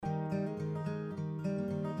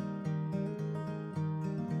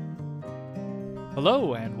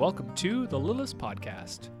Hello and welcome to The Littlest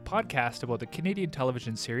podcast about the Canadian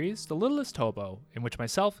television series The Littlest Hobo, in which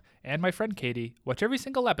myself and my friend Katie watch every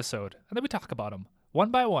single episode and then we talk about them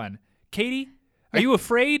one by one. Katie, are you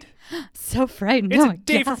afraid? So frightened. It's a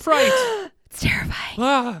day for Fright. It's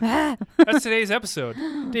terrifying. That's today's episode.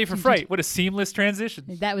 Day for Fright. What a seamless transition.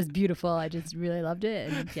 That was beautiful. I just really loved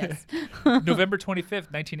it. And yes. November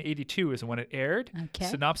 25th, 1982 is when it aired. Okay.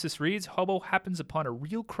 Synopsis reads, Hobo happens upon a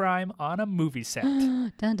real crime on a movie set.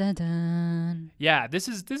 Dun dun dun. Yeah, this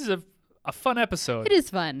is a fun episode. It is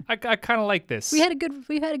fun. I kind of like this. We've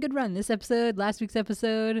had a good run this episode, last week's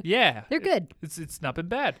episode. Yeah. They're good. It's not been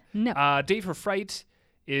bad. No. Day for Fright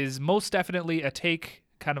is most definitely a take,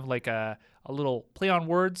 kind of like a little play on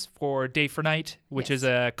words for Day for Night, which is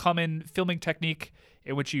a common filming technique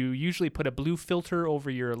in which you usually put a blue filter over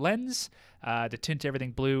your lens to tint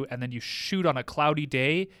everything blue, and then you shoot on a cloudy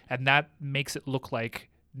day, and that makes it look like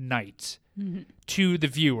night to the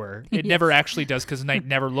viewer. It never actually does, because night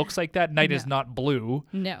never looks like that. Night is not blue.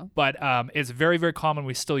 No. But it's very, very common.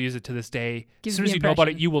 We still use it to this day. Gives as soon the as you know about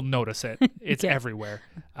it, impression. you will notice it. It's Okay. everywhere.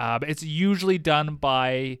 It's usually done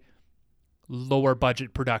by lower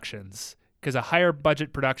budget productions, because a higher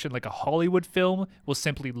budget production, like a Hollywood film, will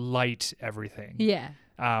simply light everything. Yeah.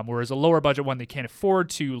 Whereas a lower budget one, they can't afford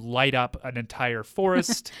to light up an entire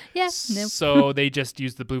forest. Yes. Nope. So they just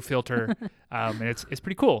use the blue filter, and it's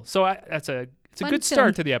pretty cool. So it's a Fun good film.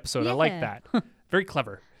 start to the episode. I like Yeah. that. Very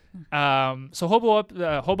clever. So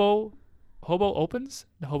Hobo opens.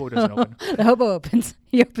 The hobo doesn't open. The hobo opens.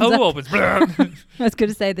 He opens Hobo up. opens. I was going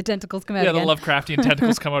to say the tentacles come out Yeah, the again. Lovecraftian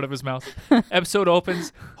tentacles come out of his mouth. Episode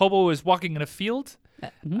opens. Hobo is walking in a field.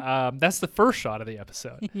 That's the first shot of the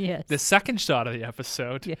episode. Yes. The second shot of the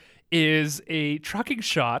episode is a trucking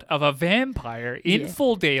shot of a vampire in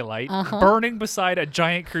full daylight burning beside a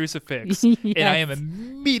giant crucifix. And I am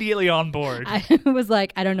immediately on board. I was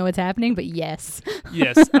like, I don't know what's happening, but yes.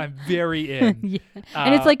 Yes, I'm very in. Yeah.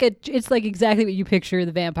 And it's like exactly what you picture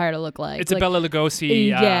the vampire to look like. It's like, a Bela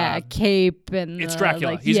Lugosi. cape and It's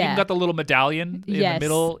Dracula. Like, He's even got the little medallion in the Yes.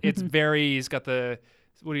 middle. It's he's got the,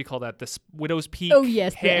 what do you call that? The widow's peak Oh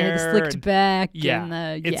yes, hair. the slicked and- back. Yeah,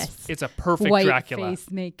 and the, it's a perfect white Dracula.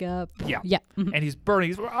 face makeup. Yeah. Yeah. And he's burning.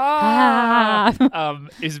 He's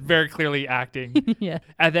is very clearly acting. Yeah.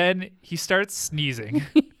 And then he starts sneezing.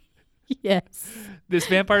 Yes. This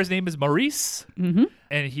vampire's name is Maurice, and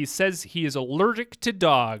he says he is allergic to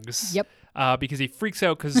dogs. Yep. Because he freaks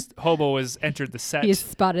out because Hobo has entered the set. He has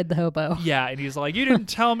spotted the hobo. Yeah, and he's like, "You didn't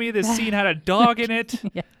tell me this scene had a dog in it."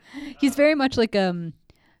 Yeah. He's very much like a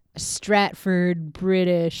Stratford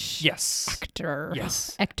British actor.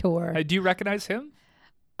 Yes. Actor. Do you recognize him?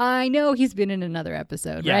 I know he's been in another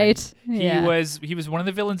episode, Yeah. right? He was one of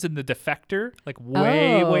the villains in The Defector, like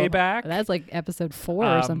way back. That's like episode 4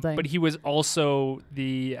 or something. But he was also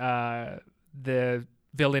the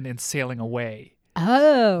villain in Sailing Away.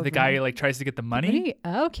 Oh. The guy who like tries to get the money.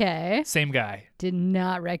 Okay. Same guy. Did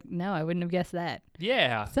not No, I wouldn't have guessed that.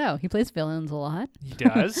 Yeah. So he plays villains a lot. He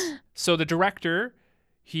does. So the director,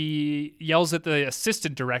 he yells at the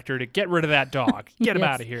assistant director to get rid of that dog. Get him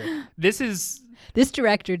Yes. out of here. This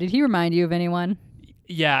director, did he remind you of anyone?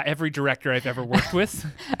 Yeah, every director I've ever worked with.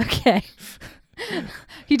 Okay.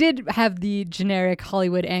 He did have the generic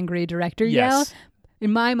Hollywood angry director yell. Yes.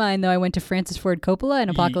 In my mind, though, I went to Francis Ford Coppola and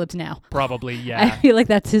Apocalypse Now. Probably, yeah. I feel like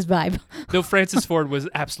that's his vibe. Though Francis Ford was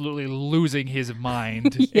absolutely losing his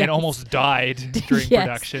mind Yes. and almost died during Yes.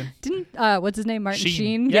 production. Didn't, what's his name? Martin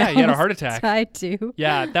Sheen? Yeah, he had a almost heart attack. Died too.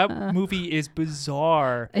 Yeah, that movie is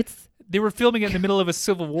bizarre. It's They were filming it in the middle of a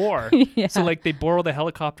civil war. Yeah. So like they borrow the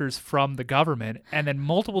helicopters from the government, and then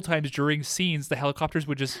multiple times during scenes the helicopters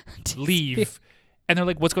would just leave. And they're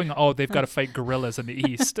like, what's going on? Oh, they've got to fight guerrillas in the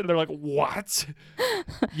east. And they're like, what?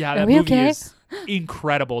 Yeah, that we movie okay? is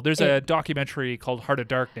incredible. There's a documentary called Heart of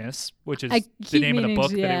Darkness, which is the name of the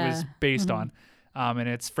book that it was based on. And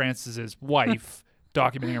it's Francis's wife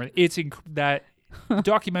documenting everything. That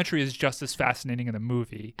documentary is just as fascinating in the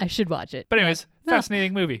movie. I should watch it. But anyways,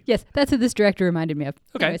 fascinating movie. Yes, that's who this director reminded me of.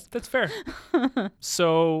 Okay, Anyways. that's fair.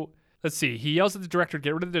 So let's see. He yells at the director to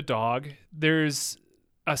get rid of the dog. There's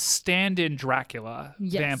a stand-in Dracula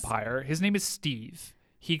vampire. His name is Steve.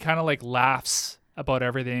 He kind of like laughs about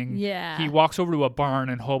everything. Yeah. He walks over to a barn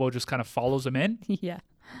and Hobo just kind of follows him in. Yeah.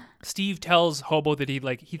 Steve tells Hobo that he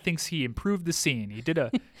thinks he improved the scene.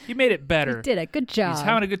 He made it better. He did a good job. He's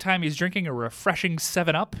having a good time. He's drinking a refreshing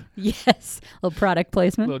 7-Up. Yes. A little product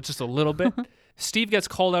placement. Just a little bit. Steve gets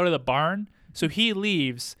called out of the barn, so he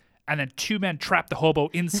leaves, and then two men trap the hobo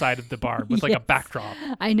inside of the barn with like a backdrop.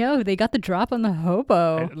 I know. They got the drop on the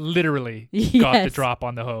hobo. Literally got the drop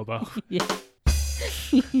on the hobo.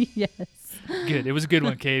 Yes. Good. It was a good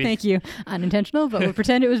one, Katie. Thank you. Unintentional, but we'll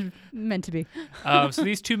pretend it was meant to be. So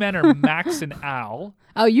these two men are Max and Al.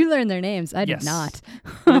 Oh, you learned their names. I did not.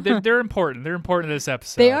 Well, they're important. They're important in this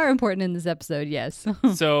episode. They are important in this episode, yes.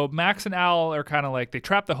 So Max and Al are kind of like, they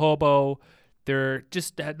trap the hobo. They're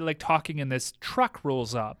just like talking, and this truck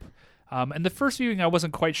rolls up. And the first viewing, I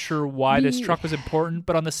wasn't quite sure why this truck was important.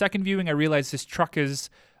 But on the second viewing, I realized this truck is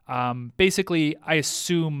basically, I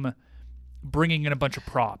assume, bringing in a bunch of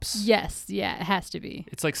props. Yes, yeah, it has to be.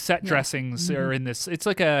 It's like set dressings are in this. It's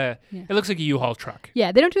like it looks like a U-Haul truck.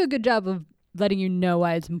 Yeah, they don't do a good job of letting you know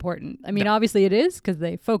why it's important. I mean, obviously it is because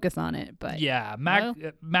they focus on it, but yeah,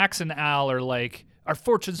 Max and Al are like, our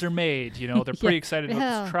fortunes are made. You know, they're pretty excited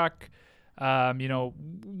about this truck. You know,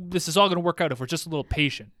 this is all going to work out if we're just a little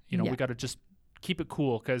patient. You know, we got to just keep it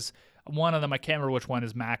cool, because one of them, I can't remember which one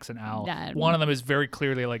is Max and Al. One of them is very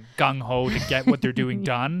clearly like gung-ho to get what they're doing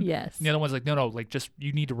done. Yes. And the other one's like, no, like just,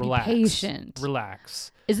 you need to relax. Be patient.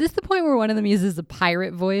 Relax. Is this the point where one of them uses a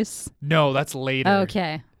pirate voice? No, that's later.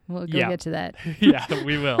 Okay. We'll go get to that. Yeah,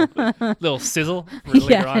 we will. Little sizzle for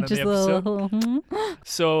later on in the episode. Little.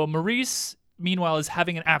 So Maurice, meanwhile, is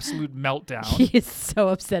having an absolute meltdown. He is so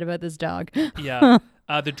upset about this dog. Yeah.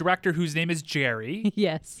 The director, whose name is Jerry.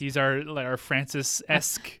 Yes. He's our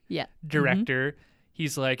Francis-esque director. Mm-hmm.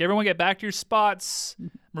 He's like, everyone get back to your spots.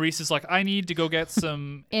 Maurice is like, I need to go get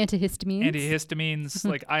some antihistamines.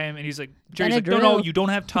 Like, and he's like, Jerry's like, no, you don't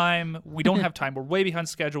have time. We don't have time. We're way behind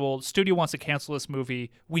schedule. Studio wants to cancel this movie.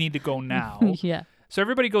 We need to go now. Yeah. So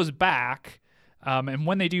everybody goes back. And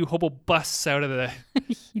when they do, Hobo busts out of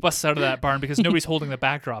that barn because nobody's holding the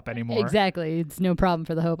backdrop anymore. Exactly. It's no problem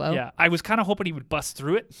for the hobo. Yeah. I was kind of hoping he would bust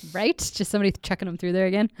through it. Right? Just somebody chucking him through there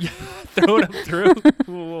again. Yeah. Throwing him through.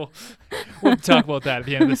 We'll talk about that at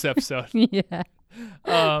the end of this episode. Yeah.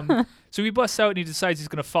 So he busts out and he decides he's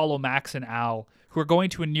going to follow Max and Al, who are going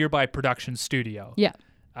to a nearby production studio. Yeah.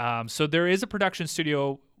 So there is a production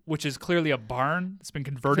studio, which is clearly a barn. It's been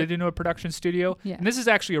converted into a production studio. Yeah. And this is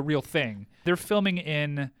actually a real thing. They're filming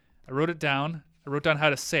in, I wrote down how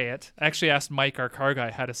to say it. I actually asked Mike, our car guy,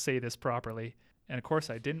 how to say this properly. And of course,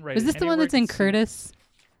 I didn't write it. Is this the one that's in Curtis?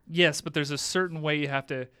 Yes, but there's a certain way you have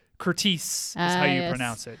to, Curtis is how you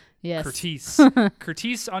pronounce it. Yes. Curtis.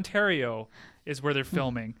 Curtis, Ontario is where they're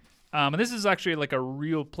filming. And this is actually like a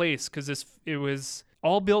real place, because it was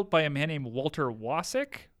all built by a man named Walter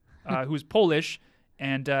Wasik, who's Polish.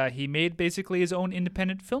 And he made basically his own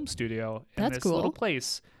independent film studio in this little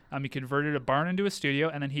place. He converted a barn into a studio,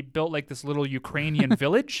 and then he built like this little Ukrainian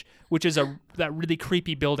village, which is that really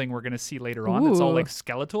creepy building we're going to see later on. It's all like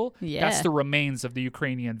skeletal. Yeah. That's the remains of the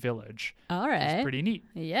Ukrainian village. All right. It's pretty neat.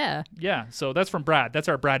 Yeah. Yeah. So that's from Brad. That's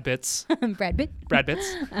our Brad Bits. Brad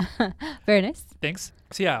Bits. Very nice. Thanks.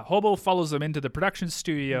 So yeah, Hobo follows them into the production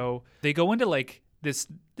studio. They go into like this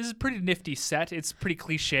is a pretty nifty set. It's pretty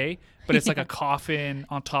cliche, but it's like a coffin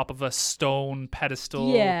on top of a stone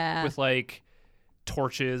pedestal with like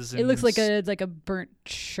torches. And it looks like a burnt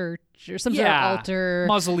church or some sort of altar.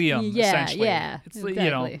 Mausoleum, essentially. Yeah, it's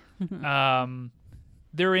exactly.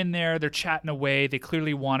 They're in there, they're chatting away. They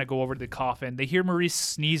clearly want to go over to the coffin. They hear Maurice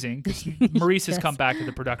sneezing. Maurice has come back to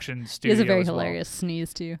the production studio. He has a very hilarious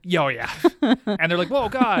sneeze too. Oh yeah. And they're like, "Whoa,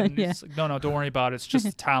 God." And it's like, no, don't worry about it. It's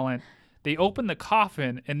just talent. They open the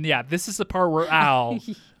coffin, and this is the part where Al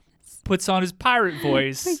puts on his pirate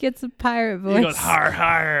voice. He gets a pirate voice. He goes, "Har,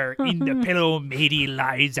 har, in the pillow, matey,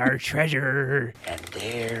 lies our treasure." And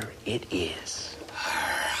there it is.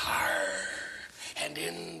 Har, har, and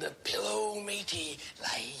in the pillow, matey,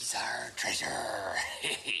 lies our treasure.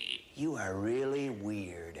 You are really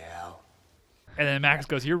weird, Al. And then Max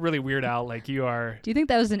goes, "You're really weird, Al. Like you are." Do you think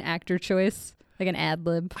that was an actor choice? Like an ad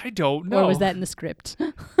lib? I don't know. Or was that in the script?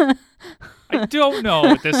 I don't know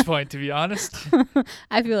at this point, to be honest.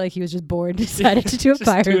 I feel like he was just bored and decided to do a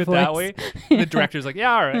pirate do it voice. That way. The director's like,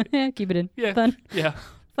 yeah, all right. Yeah, keep it in. Yeah. Fun. Yeah.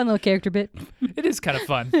 Fun little character bit. It is kind of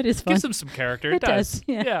fun. It is fun. Gives him some character. It does.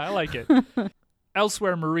 Yeah, I like it.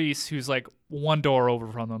 Elsewhere, Maurice, who's like one door over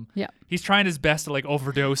from them. Yeah. He's trying his best to like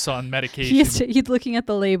overdose on medication. He's looking at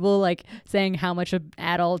the label, like saying how much an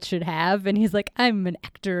adult should have, and he's like, "I'm an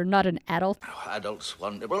actor, not an adult." Oh, adults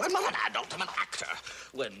wonder. Well, I'm not an adult. I'm an actor.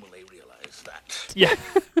 When will they realize that? Yeah.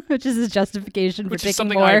 Which is his justification for taking more. Which is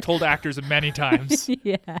something I've told actors many times.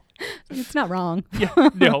 Yeah. It's not wrong. Yeah.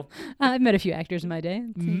 No. I've met a few actors in my day.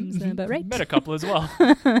 It seems about right. Met a couple as well.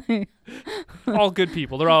 All good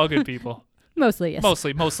people. They're all good people. Mostly, yes.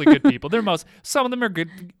 Mostly good people. Some of them are good.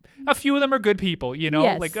 A few of them are good people, you know?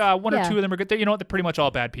 Yes. Like one or two of them are good. You know what? They're pretty much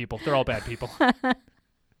all bad people. They're all bad people.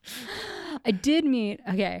 I did meet,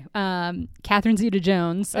 Catherine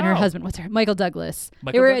Zeta-Jones and her husband. What's her? Michael Douglas.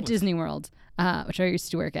 They were at Disney World, which I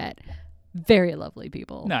used to work at. very lovely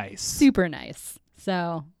people. Nice. Super nice.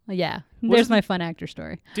 So, yeah, there's my fun actor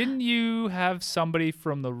story. Didn't you have somebody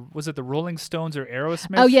from was it the Rolling Stones or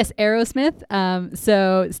Aerosmith? Oh, yes, Aerosmith.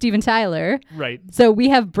 So Steven Tyler. Right. So we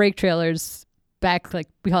have break trailers back, like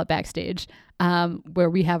we call it backstage, where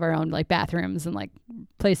we have our own like bathrooms and like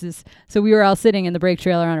places. So we were all sitting in the break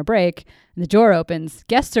trailer on a break, and the door opens.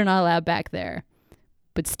 Guests are not allowed back there.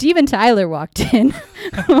 But Steven Tyler walked in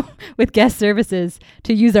with guest services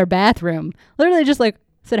to use our bathroom. Literally just like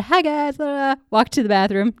said, hi guys, blah, blah, blah. Walked to the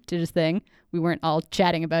bathroom, did his thing. We weren't all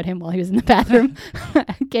chatting about him while he was in the bathroom.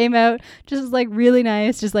 Came out, just was like really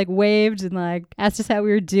nice, just like waved and like asked us how we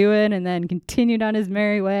were doing and then continued on his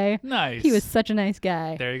merry way. Nice. He was such a nice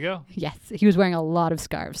guy. There you go. Yes, he was wearing a lot of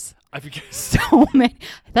scarves. I forget. So many.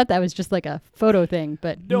 I thought that was just like a photo thing,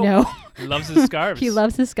 but no. He loves his scarves. He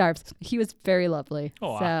loves his scarves. He was very lovely.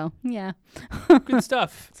 Oh, wow. So, yeah. Good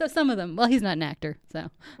stuff. So some of them, well, he's not an actor, so.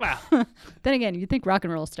 Wow. Then again, you'd think rock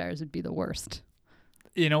and roll stars would be the worst.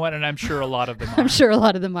 You know what? And I'm sure a lot of them are. I'm sure a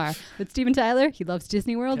lot of them are. But Steven Tyler, he loves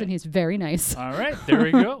Disney World, and he's very nice. All right. There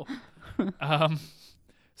we go.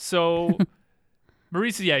 So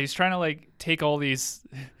Maurice, he's trying to like take all these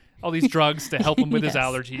drugs to help him with his Yes.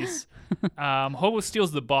 allergies. Hobo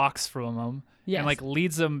steals the box from him Yes. and like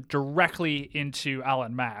leads them directly into Al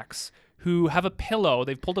and Max, who have a pillow.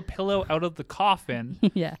 They've pulled a pillow out of the coffin,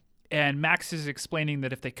 Yeah. and Max is explaining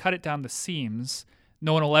that if they cut it down the seams,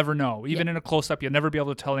 no one will ever know. Even in a close-up, you'll never be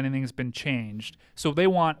able to tell anything's been changed. So they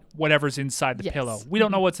want whatever's inside the Yes. pillow. We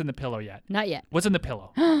don't know what's in the pillow yet. Not yet. What's in the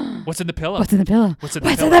pillow? What's in the pillow? What's in the pillow? What's in the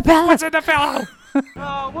What's pillow? in the pillow? What's in the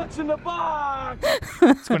pillow? What's in the box?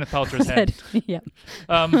 It's going to Pelcher's head. Yep.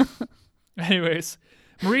 Anyways,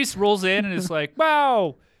 Maurice rolls in and is like,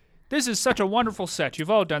 wow, this is such a wonderful set. You've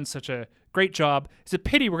all done such a great job. It's a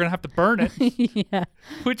pity we're going to have to burn it, Yeah.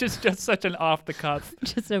 which is just such an off-the-cuff.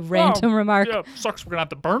 Just a random remark. Yeah, sucks we're going to have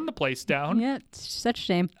to burn the place down. Yeah, it's such a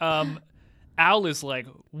shame. Al is like,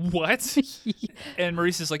 what? And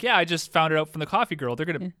Maurice is like, yeah, I just found it out from the coffee girl. They're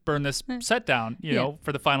going to burn this set down, you know,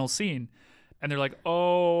 for the final scene. And they're like,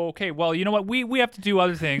 oh, okay, well, you know what? We have to do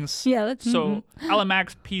other things. Yeah, that's So Al and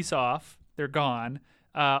Max peace off. They're gone.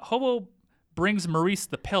 Hobo brings Maurice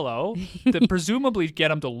the pillow to presumably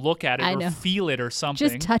get him to look at it I or know. feel it or something.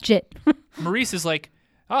 just touch it. Maurice is like,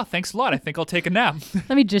 oh, thanks a lot. I think I'll take a nap.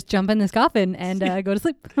 Let me just jump in this coffin and go to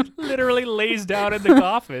sleep. Literally lays down in the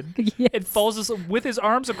coffin Yes. and falls asleep with his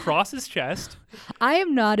arms across his chest. I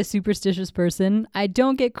am not a superstitious person. I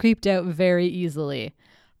don't get creeped out very easily.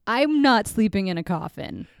 I'm not sleeping in a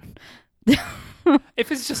coffin.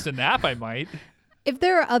 If it's just a nap, I might. If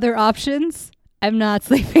there are other options, I'm not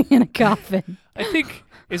sleeping in a coffin. I think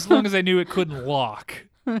as long as I knew it couldn't lock.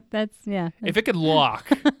 That's, yeah. If it can lock,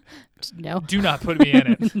 No. do not put me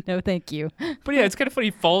in it. No, thank you. But yeah, it's kind of funny.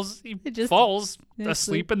 He just- falls asleep.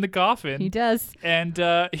 asleep in the coffin. He does. And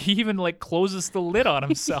he even like closes the lid on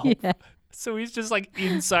himself. Yeah. So he's just like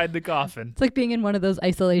inside the coffin. It's like being in one of those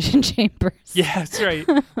isolation chambers. Yeah, that's right.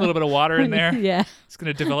 A little bit of water in there. Yeah. He's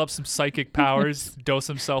going to develop some psychic powers, dose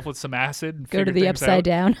himself with some acid, and Go to figure the things upside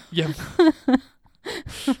out. down. Yeah.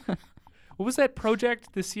 What was that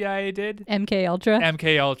project the CIA did? MK Ultra.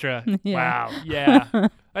 MK Ultra. Yeah. Wow. Yeah.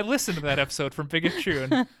 I listened to that episode from Big and True,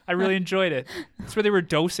 and I really enjoyed it. It's where they were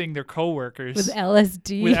dosing their coworkers with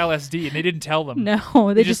LSD. with LSD, and they didn't tell them.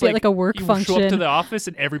 No, they just get like a work you function. show up to the office,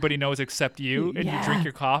 and everybody knows except you, and you Yeah. drink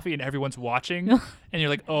your coffee, and everyone's watching, and you're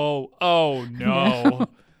like, oh no.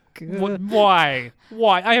 Why?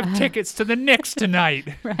 I have tickets to the Knicks tonight.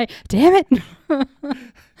 Right. Damn it.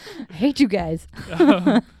 I hate you guys.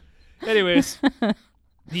 Anyways,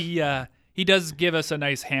 he does give us a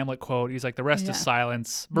nice Hamlet quote. He's like, the rest Yeah. is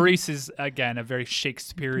silence. Maurice is, again, a very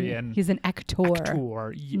Shakespearean He's an actor.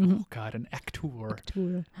 Oh, God, an actor.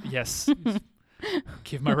 Actor. Yes.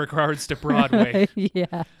 Give my regards to Broadway.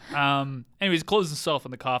 Yeah. Anyways, closes himself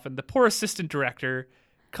in the coffin. The poor assistant director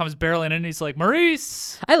comes barreling in, and he's like,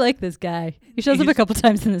 Maurice! I like this guy. He shows up a He's- couple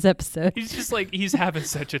times in this episode. He's just like, he's having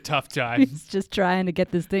such a tough time. He's just trying to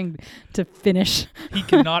get this thing to finish. He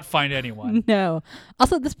cannot find anyone. No.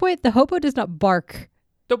 Also, at this point, the hobo does not bark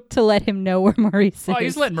Nope. to let him know where Maurice is. Oh,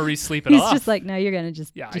 he's letting Maurice sleep it He's off. just like, no, you're going to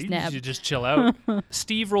just you nap. should just chill out.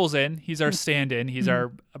 Steve rolls in. He's our stand-in. He's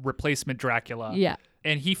our replacement Dracula. Yeah.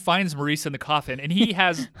 And he finds Maurice in the coffin, and he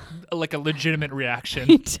has like a legitimate reaction.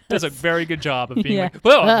 He Does a very good job of being Yeah. like,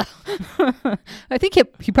 "Whoa, I think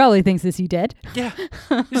he probably thinks, is he dead? yeah,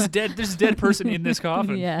 there's a dead person in this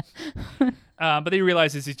coffin." Yeah. But he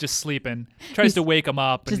realizes he's just sleeping. Tries to wake him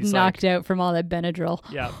up, and Just he's knocked out from all that Benadryl.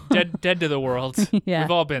 like, "Yeah, dead to the world. Yeah. We've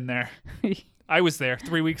all been there. I was there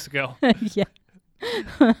 3 weeks ago." Yeah.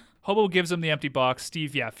 Hobo gives him the empty box.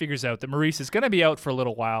 Steve, figures out that Maurice is going to be out for a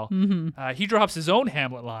little while. He drops his own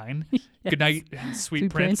Hamlet line. Yes. Good night,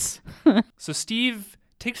 sweet prince. So Steve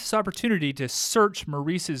takes this opportunity to search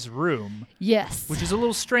Maurice's room. Yes. Which is a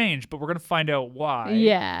little strange, but we're going to find out why.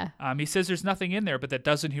 Yeah. He says there's nothing in there, but that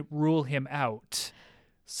doesn't rule him out.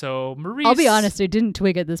 So Maurice... I'll be honest, I didn't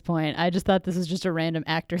twig at this point. I just thought this was just a random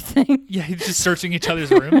actor thing. Yeah, he's just searching each other's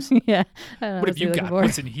rooms. Yeah. I don't know, what have you got?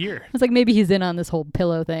 What's in here? It's like maybe he's in on this whole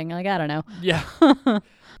pillow thing. Like, I don't know. Yeah.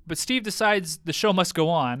 But Steve decides the show must go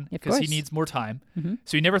on because he needs more time.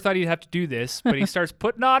 So he never thought he'd have to do this, but he starts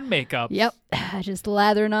putting on makeup. Yep. Just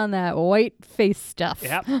lathering on that white face stuff.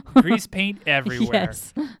 Yep. Grease paint everywhere.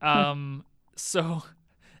 Yes. So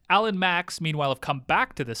Al and Max, meanwhile, have come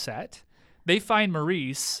back to the set. They find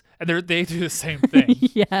Maurice, and they do the same thing.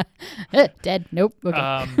 Yeah. Dead. Nope.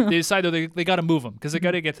 Okay. They decide, though, they got to move him because they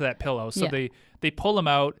got to get to that pillow. So they pull him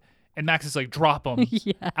out, and Max is like, drop him.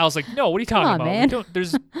 Yeah. Al's like, no, what are you talking about? Man.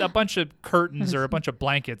 There's a bunch of curtains or a bunch of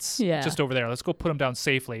blankets just over there. Let's go put him down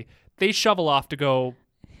safely. They shovel off to go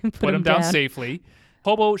put him down safely.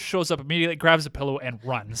 Hobo shows up immediately, grabs the pillow, and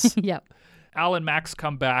runs. Yep. Al and Max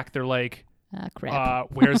come back. They're like, crap.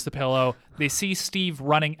 Where's the pillow? They see Steve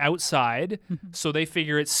running outside, so they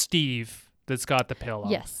figure it's Steve that's got the pillow.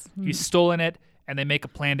 Yes. He's stolen it, and they make a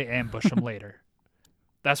plan to ambush him later.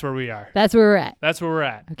 That's where we are. That's where we're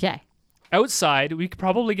at. Okay. Outside, we could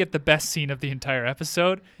probably get the best scene of the entire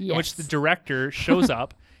episode, in which the director shows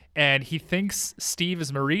up, and he thinks Steve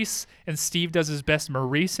is Maurice, and Steve does his best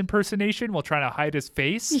Maurice impersonation while trying to hide his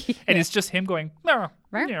face, and it's just him going, meow.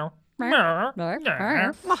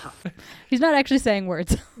 He's not actually saying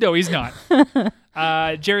words. No, he's not.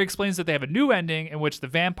 Jerry explains that they have a new ending in which the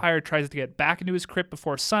vampire tries to get back into his crypt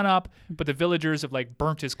before sunup, but the villagers have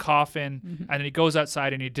burnt his coffin, and then he goes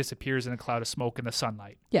outside and he disappears in a cloud of smoke in the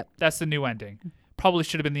sunlight. Yep. That's the new ending. Probably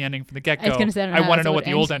should have been the ending from the get-go. I was gonna say, I want to know what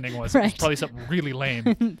the old ending was. Right. It was probably something really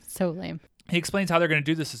lame. So lame. He explains how they're going to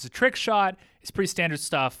do this as a trick shot. It's pretty standard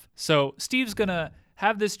stuff. So Steve's going to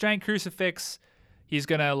have this giant crucifix. He's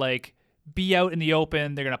going to be out in the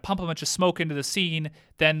open. They're going to pump a bunch of smoke into the scene.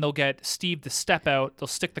 Then they'll get Steve to step out. They'll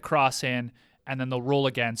stick the cross in, and then they'll roll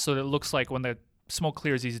again. So that it looks like when the smoke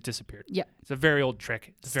clears, he's disappeared. Yeah. It's a very old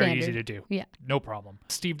trick. It's very easy to do. Yeah. No problem.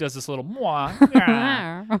 Steve does this little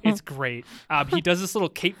it's great. He does this little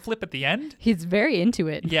cape flip at the end. He's very into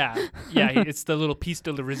it. Yeah. Yeah. It's the little piece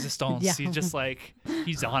de la resistance. Yeah. He's just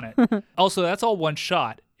he's on it. Also, that's all one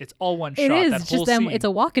shot. It's all one shot. It is. That whole just scene. It's a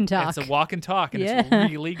walk and talk. It's a walk and talk, and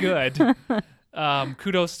it's really good.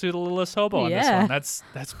 Kudos to the littlest hobo on this one.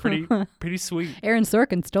 That's pretty sweet. Aaron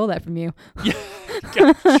Sorkin stole that from you. Yeah,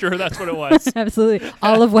 sure, that's what it was. Absolutely.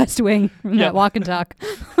 All of West Wing from that walk and talk.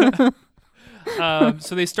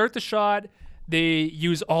 So they start the shot. They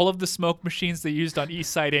use all of the smoke machines they used on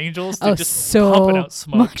East Side Angels. They're just pumping out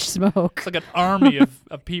smoke. Much smoke. It's like an army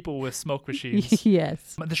of people with smoke machines.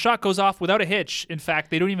 Yes. The shot goes off without a hitch. In fact,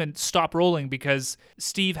 they don't even stop rolling because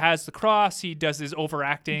Steve has the cross. He does his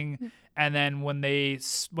overacting. And then when the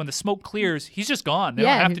smoke clears, he's just gone. They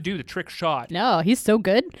don't have to do the trick shot. No, he's so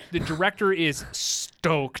good. The director is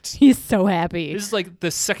stoked. He's so happy. This is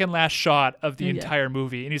the second last shot of the entire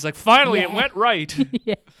movie. And he's like, finally, it went right.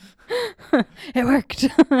 Yeah. It worked.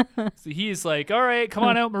 So he's like, all right, come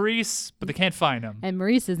on out, Maurice. But they can't find him. And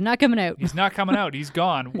Maurice is not coming out. He's not coming out. He's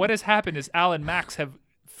gone. What has happened is Al and Max have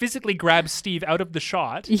physically grabbed Steve out of the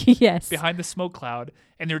shot. Yes. Behind the smoke cloud.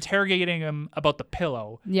 And they're interrogating him about the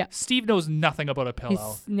pillow. Yeah. Steve knows nothing about a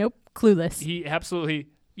pillow. Nope. Clueless. He absolutely,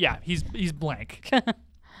 he's blank.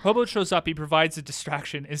 Hobo shows up. He provides a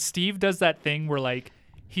distraction. And Steve does that thing where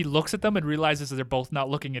he looks at them and realizes that they're both not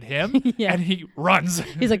looking at him. Yeah. And he runs.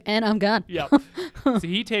 He's like, and I'm gone. Yep. So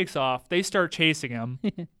he takes off. They start chasing him.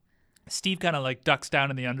 Steve kind of ducks down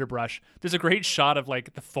in the underbrush. There's a great shot of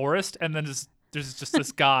the forest. And then there's just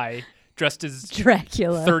this guy dressed as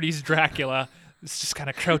Dracula. 30s Dracula. It's just kind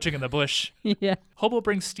of crouching in the bush. Yeah. Hobo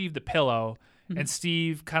brings Steve the pillow. And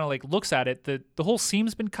Steve kind of looks at it. The whole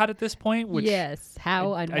seam's been cut at this point. Which yes.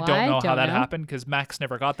 How and why? I don't know how that happened because Max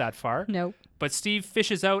never got that far. Nope. But Steve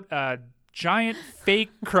fishes out a giant fake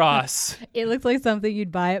cross. It looks like something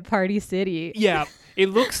you'd buy at Party City. Yeah. It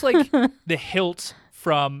looks like the hilt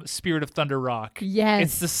from Spirit of Thunder Rock. Yes.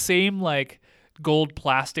 It's the same gold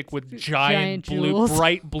plastic with giant blue, jewels.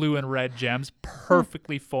 bright blue and red gems,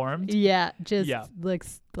 perfectly formed. Yeah, just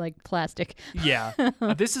looks like plastic. Yeah.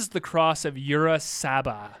 This is the cross of Ura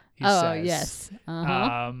Saba, he says. Oh, yes.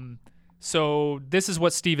 Uh-huh. So this is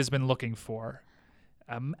what Steve has been looking for.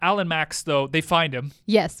 Al and Max, though, they find him.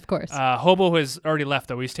 Yes, of course. Hobo has already left,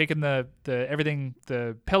 though. He's taken the everything,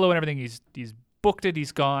 the pillow and everything. He's booked it.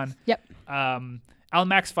 He's gone. Yep. Al and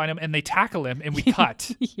Max find him and they tackle him and we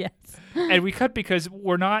cut. Yes. And we cut because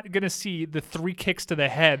we're not going to see the 3 kicks to the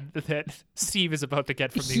head that Steve is about to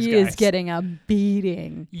get from these guys. He is getting a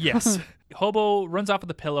beating. Yes. Hobo runs off with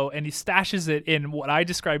the pillow and he stashes it in what I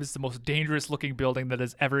describe as the most dangerous looking building that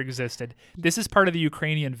has ever existed. This is part of the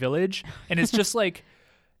Ukrainian village. And it's just like,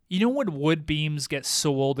 you know when wood beams get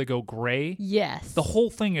so old they go gray? Yes. The whole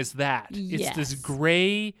thing is that. Yes. It's this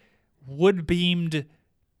gray, wood beamed,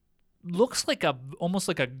 looks like almost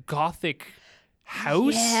like a Gothic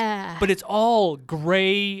house, but it's all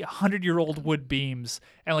gray 100-year-old wood beams,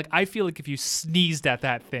 and like I feel like if you sneezed at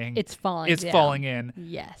that thing, it's falling in.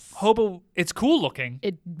 Yes. Hobo, it's cool looking,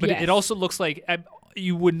 but yes. it also looks like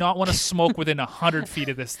you would not want to smoke within 100 feet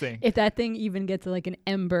of this thing. If that thing even gets like an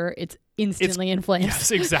ember, it's instantly in flames.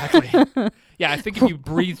 Yes, exactly. Yeah, I think if you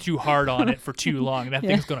breathe too hard on it for too long, that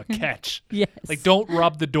thing's going to catch. Yes. Like, don't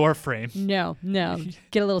rub the door frame. No.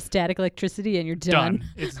 Get a little static electricity and you're done.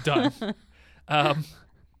 It's done.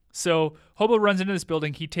 So Hobo runs into this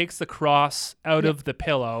building. He takes the cross out of the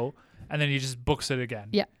pillow, and then he just books it again.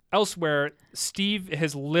 Yeah. Elsewhere, Steve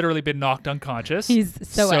has literally been knocked unconscious. He's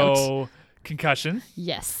so out. Concussion.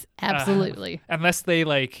 Yes, absolutely. Unless they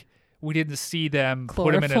we didn't see them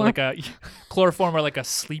put him in like a chloroform or like a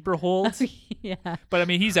sleeper hold. Yeah. But I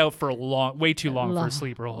mean, he's out for way too long for a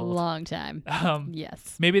sleeper hold. Long time.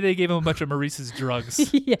 Yes. Maybe they gave him a bunch of Maurice's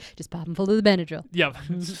drugs. Yeah. Just pop him full of the Benadryl. Yeah.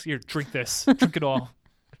 Here, drink this. Drink it all.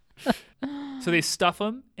 So they stuff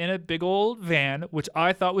him in a big old van, which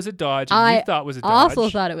I thought was a Dodge, and you thought was a Dodge. I also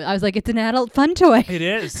thought it was. I was like, it's an adult fun toy. It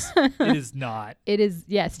is. It is not. It is,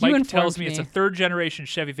 yes. Mike tells me it's a 3rd-generation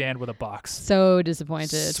Chevy van with a box. So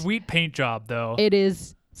disappointed. Sweet paint job, though. It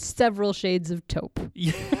is several shades of taupe.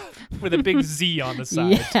 Yeah, with a big Z on the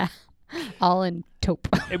side. Yeah, all in taupe.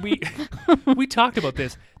 And we talked about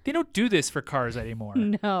this. They don't do this for cars anymore.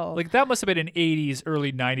 No. Like, that must have been an 80s,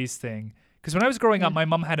 early 90s thing. Because when I was growing up, my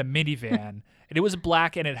mom had a minivan, and it was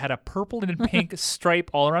black, and it had a purple and pink stripe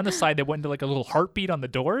all around the side that went into like a little heartbeat on the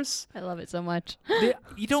doors. I love it so much.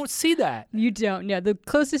 You don't see that. You don't. No, the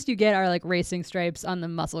closest you get are like racing stripes on the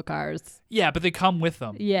muscle cars. Yeah, but they come with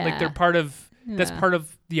them. Yeah. Like they're part of, that's part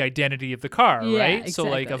of the identity of the car, Yeah, right? exactly. So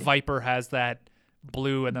like a Viper has that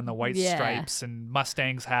blue and then the white Yeah. stripes, and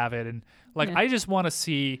Mustangs have it, and like I just want to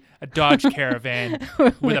see a Dodge Caravan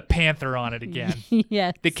with a Panther on it again.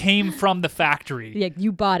 Yes. They came from the factory. Yeah,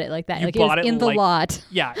 you bought it like that. You like bought it was it in the like- lot.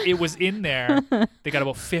 Yeah, it was in there. They got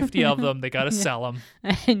about 50 of them. They got to sell them.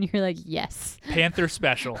 And you're like, yes. Panther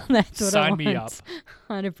special. That's what I Sign want. me up.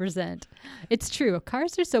 100%. It's true.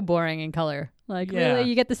 Cars are so boring in color. Like, Yeah. really,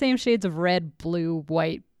 you get the same shades of red, blue,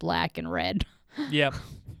 white, black, and red. Yep.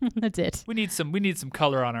 That's it. We need some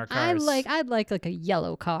color on our cars. I'd like a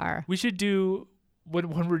yellow car. We should do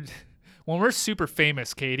when we're super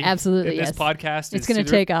famous, Katie. Absolutely, This yes. podcast It's is going to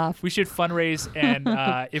take off. We should fundraise, and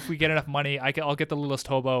if we get enough money, I'll get the littlest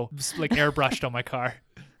hobo like airbrushed on my car.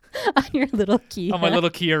 On your little Kia. On my little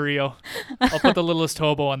Kia Rio. I'll put the littlest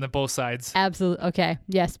hobo on both sides. Absolutely. Okay.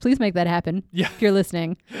 Yes. Please make that happen. Yeah. If you're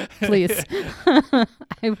listening, please.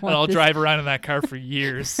 And I'll drive around in that car for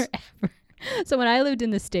years. So when I lived in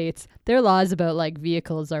the States, their laws about like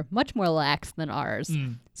vehicles are much more lax than ours.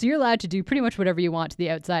 So you're allowed to do pretty much whatever you want to the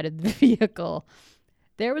outside of the vehicle.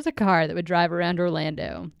 There was a car that would drive around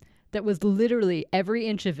Orlando that was literally every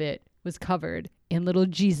inch of it was covered in little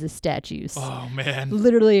Jesus statues. Oh, man.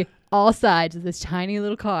 Literally all sides of this tiny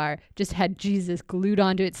little car just had Jesus glued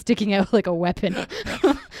onto it, sticking out like a weapon.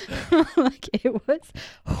 Like, it was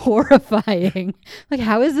horrifying. Like,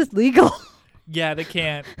 how is this legal? Yeah, they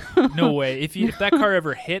can't. No way. If that car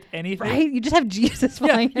ever hit anything, Right? You just have Jesus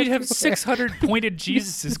flying you'd have everywhere. 600 pointed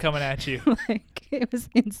Jesuses coming at you. Like, it was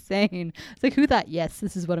insane. It's like, who thought, yes,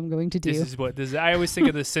 this is what I'm going to do? I always think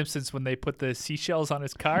of The Simpsons when they put the seashells on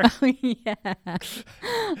his car. Yeah.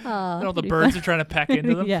 And all the birds are trying to peck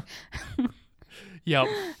into them. Yeah.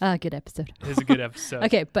 Yep. Good episode. It is a good episode.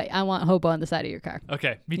 Okay, but I want hobo on the side of your car.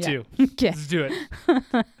 Okay, me Yeah. too. Okay. Let's do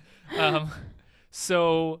it.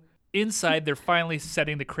 So inside, they're finally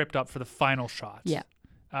setting the crypt up for the final shot. Yeah.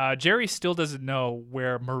 Jerry still doesn't know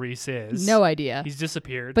where Maurice is. No idea. He's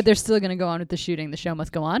disappeared. But they're still going to go on with the shooting. The show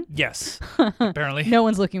must go on. Yes, apparently. No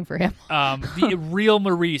one's looking for him. The real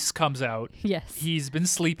Maurice comes out. Yes. He's been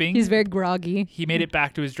sleeping. He's very groggy. He made it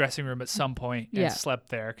back to his dressing room at some point and Yeah. slept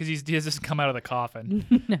there because he has just come out of the coffin.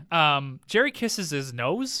 Jerry kisses his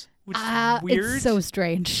nose, which is weird. It's so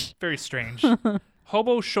strange. Very strange.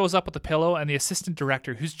 Hobo shows up with the pillow, and the assistant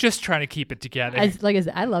director, who's just trying to keep it together,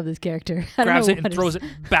 I love this character. I don't grabs know it and what throws it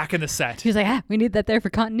back in the set. He's like, we need that there for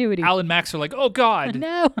continuity. Al and Max are like, oh, God.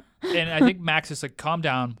 No. And I think Max is like, calm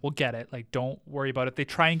down, we'll get it. Like, don't worry about it. They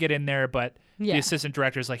try and get in there, but the assistant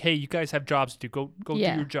director is like, hey, you guys have jobs to do. Go do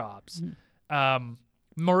your jobs.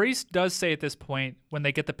 Maurice does say at this point, when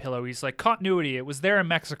they get the pillow, he's like, continuity, it was there in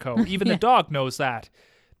Mexico. Even the dog knows that.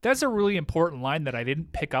 That's a really important line that I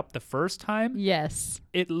didn't pick up the first time. Yes.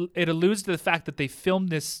 It alludes to the fact that they filmed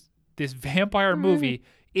this vampire movie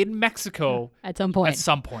in Mexico at some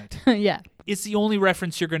point. Yeah. It's the only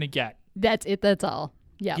reference you're going to get. That's it. That's all.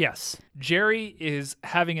 Yeah. Yes. Jerry is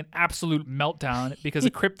having an absolute meltdown because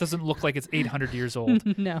the crypt doesn't look like it's 800 years old.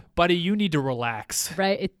 No. Buddy, you need to relax.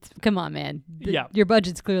 Right? Come on, man. Yeah. Your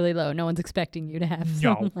budget's clearly low. No one's expecting you to have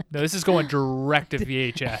No, this is going direct to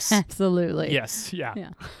VHS. Absolutely. Yes.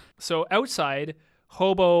 Yeah. So outside,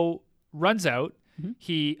 Hobo runs out.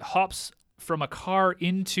 He hops from a car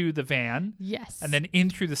into the van. Yes. And then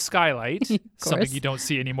in through the skylight. Something you don't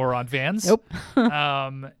see anymore on vans. Nope.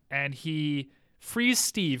 And he frees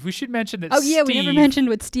Steve. We should mention that we never mentioned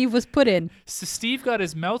what Steve was put in. So Steve got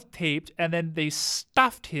his mouth taped, and then they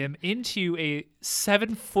stuffed him into a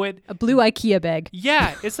 7-foot... A blue IKEA bag.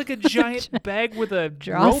 Yeah, it's like a giant bag with a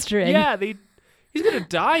drawstring. Yeah, he's going to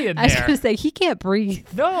die in there. I was going to say, he can't breathe.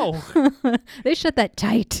 No. They shut that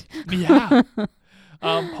tight. Yeah.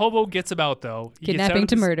 Hobo gets him out, though. Kidnapping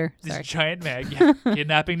to murder. This Sorry. giant mag. Yeah.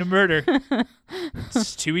 Kidnapping to murder.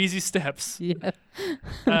 It's 2 easy steps. Yeah.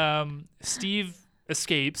 Steve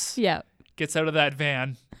escapes. Yeah. Gets out of that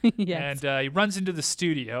van. Yes. And he runs into the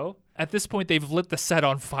studio. At this point, they've lit the set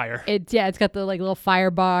on fire. It's got the little fire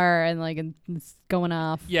bar and it's going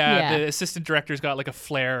off. Yeah, the assistant director's got like a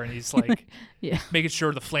flare and he's like making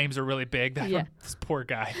sure the flames are really big. This poor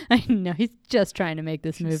guy. I know, he's just trying to make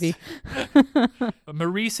this movie.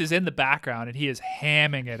 Maurice is in the background and he is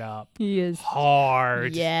hamming it up. He is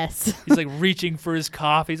hard. Yes. He's like reaching for his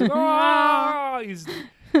coffee. He's like, oh! He's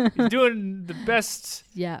doing the best.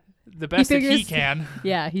 Yeah. The best that he can.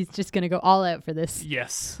 Yeah, he's just gonna go all out for this.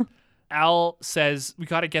 Yes. Al says, we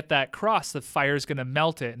got to get that cross. The fire's going to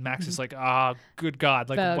melt it. And Max is like, good God.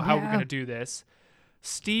 Like, how are we going to do this?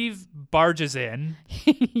 Steve barges in.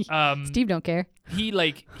 Steve don't care. He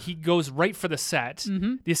goes right for the set.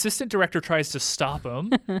 The assistant director tries to stop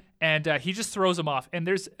him. And he just throws him off. And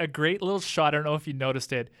there's a great little shot, I don't know if you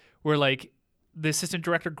noticed it, where like the assistant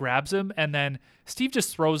director grabs him and then Steve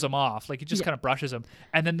just throws him off. Like he just kind of brushes him.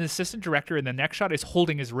 And then the assistant director in the next shot is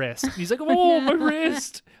holding his wrist. And he's like, oh, my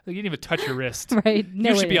wrist. Like you didn't even touch your wrist. Right.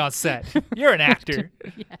 You should be on set. You're an actor.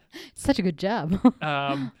 Such a good job.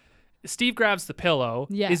 Steve grabs the pillow,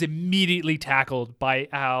 is immediately tackled by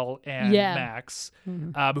Al and Max,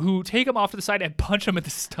 who take him off to the side and punch him in the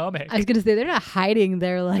stomach. I was going to say, they're not hiding.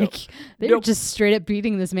 They're they're just straight up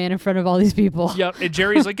beating this man in front of all these people. Yep. And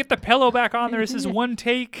Jerry's like, get the pillow back on there. This is one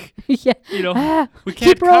take. Yeah. You know, we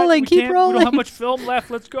can't keep rolling, keep rolling. We don't have much film left.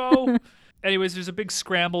 Let's go. Anyways, there's a big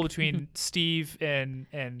scramble between Steve and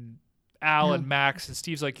Al and Max. And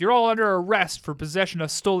Steve's like, you're all under arrest for possession of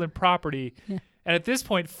stolen property. Yeah. And at this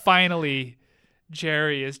point, finally,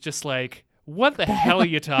 Jerry is just like, what the hell are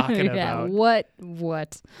you talking about? What?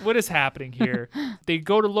 What is happening here? They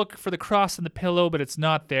go to look for the cross in the pillow, but it's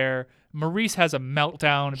not there. Maurice has a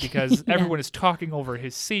meltdown because everyone is talking over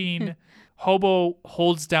his scene. Hobo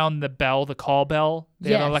holds down the bell, the call bell.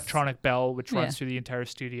 They have an electronic bell, which runs through the entire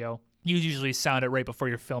studio. You usually sound it right before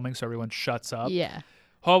you're filming, so everyone shuts up. Yeah.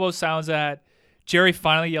 Hobo sounds that. Jerry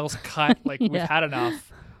finally yells, cut, like we've had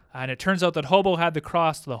enough. And it turns out that Hobo had the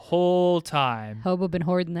cross the whole time. Hobo been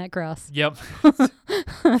hoarding that cross. Yep.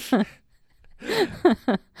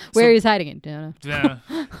 Where he's hiding it? Don't know.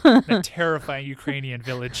 That terrifying Ukrainian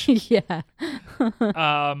village. Yeah. So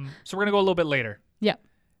we're going to go a little bit later. Yeah.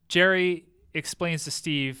 Jerry explains to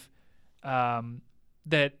Steve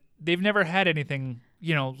that they've never had anything,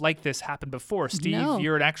 like this happen before. Steve,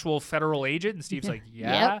 you're an actual federal agent? And Steve's like,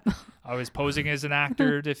 yeah. Yep. I was posing as an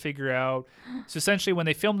actor to figure out. So essentially, when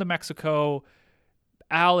they filmed in Mexico,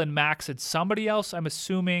 Al and Max and somebody else, I'm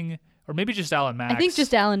assuming, or maybe just Al and Max. I think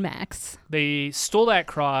just Al and Max. They stole that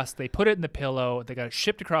cross. They put it in the pillow. They got it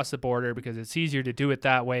shipped across the border because it's easier to do it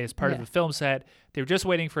that way as part of the film set. They were just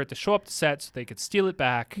waiting for it to show up to set so they could steal it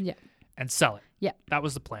back and sell it. Yeah. That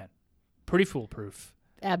was the plan. Pretty foolproof.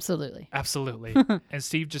 Absolutely. And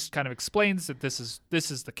Steve just kind of explains that this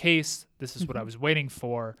is the case. This is what I was waiting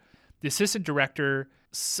for. The assistant director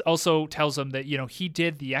also tells him that, he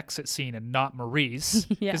did the exit scene and not Maurice.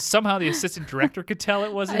 Because somehow the assistant director could tell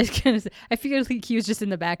it wasn't. I figured he was just in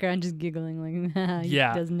the background just giggling like, he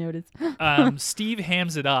doesn't notice. Steve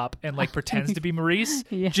hams it up and pretends to be Maurice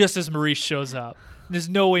just as Maurice shows up. There's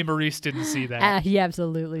no way Maurice didn't see that. He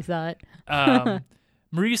absolutely saw it.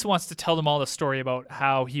 Maurice wants to tell them all the story about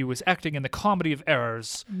how he was acting in the Comedy of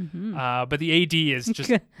Errors. But the AD is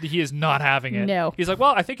just, he is not having it. No. He's like,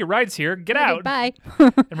 well, I think your ride's here. Get Okay, out. bye.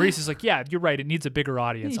 And Maurice is like, yeah, you're right. It needs a bigger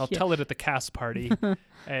audience. I'll tell it at the cast party.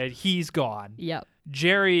 And he's gone. Yep.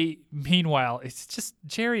 Jerry, meanwhile,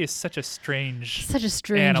 Jerry is such a strange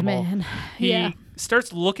animal. Man. He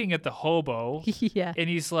starts looking at the hobo. Yeah. And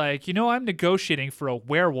he's like, I'm negotiating for a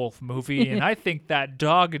werewolf movie, and I think that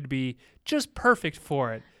dog would be just perfect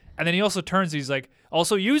for it. And then he also turns, he's like,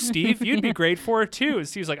 also you, Steve, you'd be great for it too. And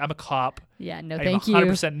Steve's like, I'm a cop. Yeah, no, I'm thank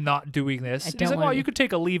 100% not doing this. I And he's like, don't well, want you to. could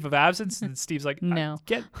take a leave of absence. And Steve's like, No.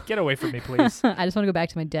 Get away from me, please. I just want to go back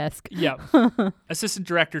to my desk. Yeah. Assistant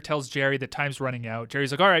director tells Jerry that time's running out.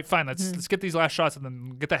 Jerry's like, all right, fine, let's get these last shots and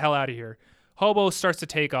then get the hell out of here. Hobo starts to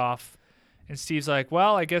take off. And Steve's like,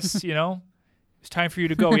 well, I guess, it's time for you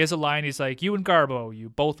to go. He has a line. He's like, you and Garbo, you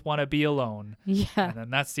both want to be alone. Yeah. And then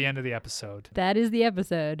that's the end of the episode. That is the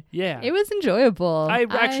episode. Yeah. It was enjoyable. I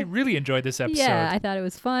actually really enjoyed this episode. Yeah, I thought it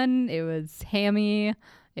was fun. It was hammy.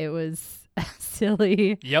 It was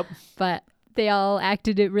silly. Yep. But they all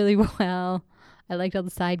acted it really well. I liked all the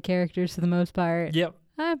side characters for the most part. Yep.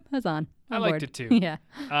 I was on I liked board. it too. Yeah.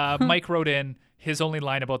 Mike wrote in, his only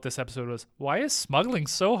line about this episode was, why is smuggling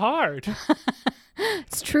so hard?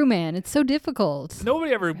 It's true, man. It's so difficult. No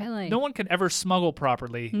one can ever smuggle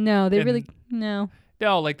properly. No, they And- really, no.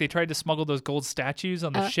 No, like they tried to smuggle those gold statues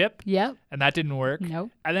on the ship, Yep. and that didn't work. Nope.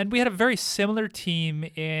 And then we had a very similar team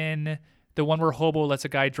in the one where Hobo lets a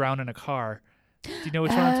guy drown in a car. Do you know which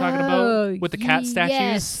one I'm talking about? With the cat statues?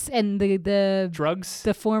 Yes, and the Drugs?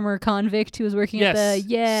 the former convict who was working Yes.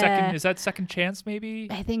 at the, Is that Second Chance, maybe?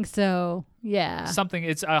 I think so. Yeah.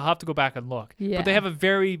 Something. I'll have to go back and look. Yeah. But they have a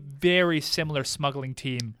very, very similar smuggling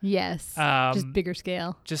team. Yes. Just bigger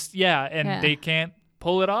scale. And they can't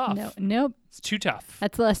pull it off. No, nope. It's too tough.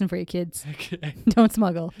 That's the lesson for you kids. Okay. Don't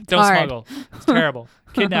smuggle. It's Don't hard. smuggle. It's terrible.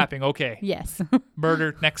 Kidnapping, okay. Yes.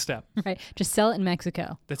 Murder, next step. Right. Just sell it in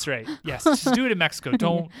Mexico. That's right. Yes, just do it in Mexico.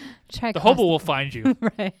 Don't. Try The hobo will find you.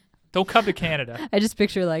 Right. Don't come to Canada. I just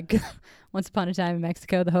picture like once upon a time in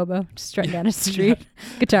Mexico, the hobo just strutting down a street,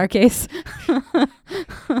 guitar case.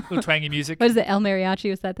 Little twangy music What is it? El Mariachi?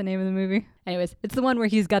 Was that the name of the movie? Anyways, it's the one where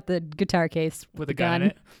he's got the guitar case with the a gun in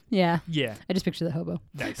it. Yeah. Yeah, I just picture the hobo.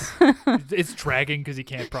 nice. It's dragging because he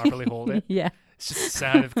can't properly hold it. Yeah. It's just the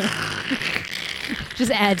sound of.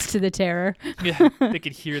 Just adds to the terror. Yeah, they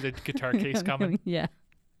could hear the guitar case coming. Yeah.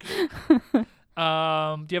 Do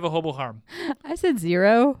you have a hobo harm? I said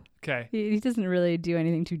 0. Okay. He doesn't really do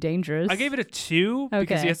anything too dangerous. I gave it a 2 because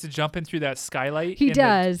Okay. he has to jump in through that skylight. He in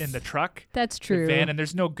does. in the truck. That's The true. van, and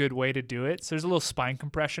there's no good way to do it. So there's a little spine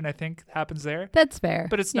compression, I think, happens there. That's fair.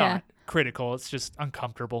 But it's Yeah. not critical. It's just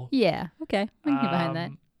uncomfortable. Yeah. Okay. I can get behind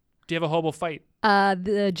that. Do you have a hobo fight?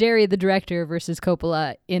 The Jerry the director versus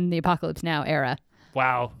Coppola in the Apocalypse Now era.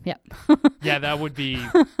 Wow. Yep. Yeah, that would be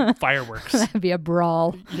fireworks. That'd be a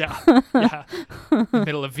brawl. Yeah. Yeah.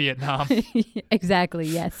 Middle of Vietnam. Exactly.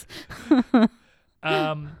 Yes.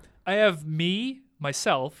 I have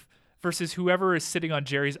myself, versus whoever is sitting on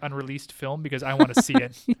Jerry's unreleased film because I want to see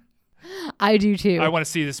it. I do too. I want to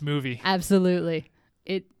see this movie. Absolutely.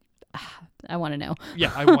 I want to know.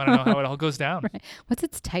 Yeah, I want to know how it all goes down. Right. What's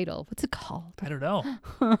its title? What's it called? I don't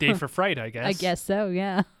know. Day for Fright, I guess. I guess so.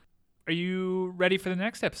 Yeah. Are you ready for the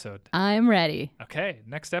next episode? I'm ready. Okay,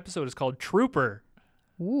 next episode is called Trooper.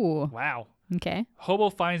 Ooh. Wow. Okay. Hobo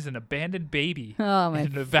finds an abandoned baby Oh, my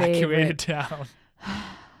in an evacuated favorite. town.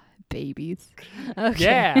 Babies. Okay.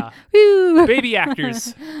 Yeah. Woo. Baby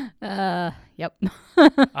actors. Yep.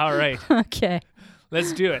 All right. Okay.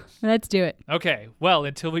 Let's do it. Let's do it. Okay. Well,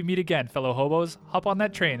 until we meet again, fellow hobos, hop on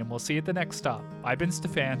that train and we'll see you at the next stop. I've been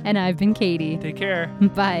Stefan. And I've been Katie. Take care.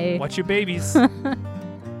 Bye. Watch your babies.